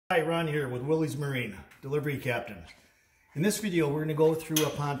Hi, Ron here with Willie's Marine, delivery captain. In this video, we're going to go through a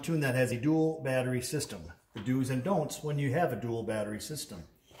pontoon that has a dual battery system. The do's and don'ts when you have a dual battery system.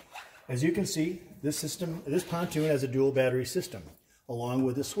 As you can see, this pontoon has a dual battery system, along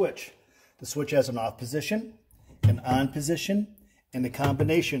with a switch. The switch has an off position, an on position, and a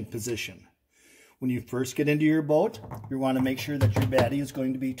combination position. When you first get into your boat, you want to make sure that your battery is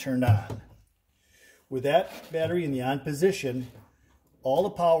going to be turned on. With that battery in the on position, all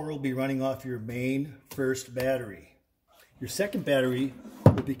the power will be running off your main first battery. Your second battery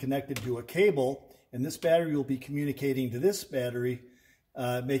will be connected to a cable, and this battery will be communicating to this battery,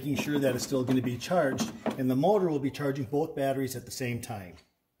 making sure that it's still going to be charged, and the motor will be charging both batteries at the same time.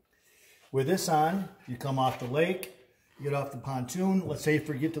 With this on, you come off the lake, you get off the pontoon, let's say you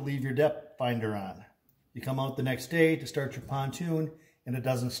forget to leave your depth finder on. You come out the next day to start your pontoon, and it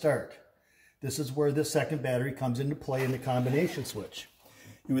doesn't start. This is where the second battery comes into play in the combination switch.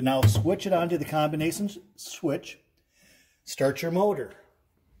 You would now switch it onto the combination switch, start your motor.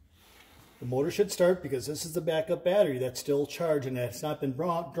 The motor should start because this is the backup battery that's still charged and that's not been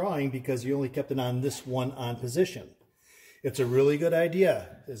drawing because you only kept it on this one on position. It's a really good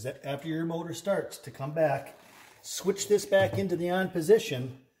idea is that after your motor starts to come back, switch this back into the on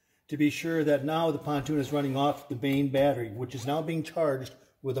position to be sure that now the pontoon is running off the main battery, which is now being charged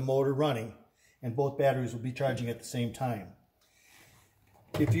with the motor running, and both batteries will be charging at the same time.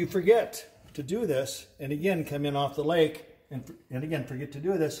 If you forget to do this, and again come in off the lake, and again forget to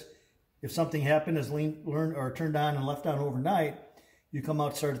do this, if something happened is learned or turned on and left on overnight, you come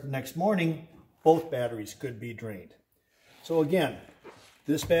out, start it the next morning, both batteries could be drained. So again,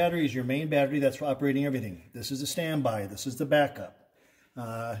 this battery is your main battery that's operating everything. This is a standby, this is the backup.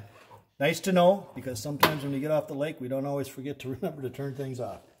 Nice to know, because sometimes when we get off the lake, we don't always forget to remember to turn things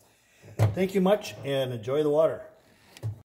off. Thank you much, and enjoy the water.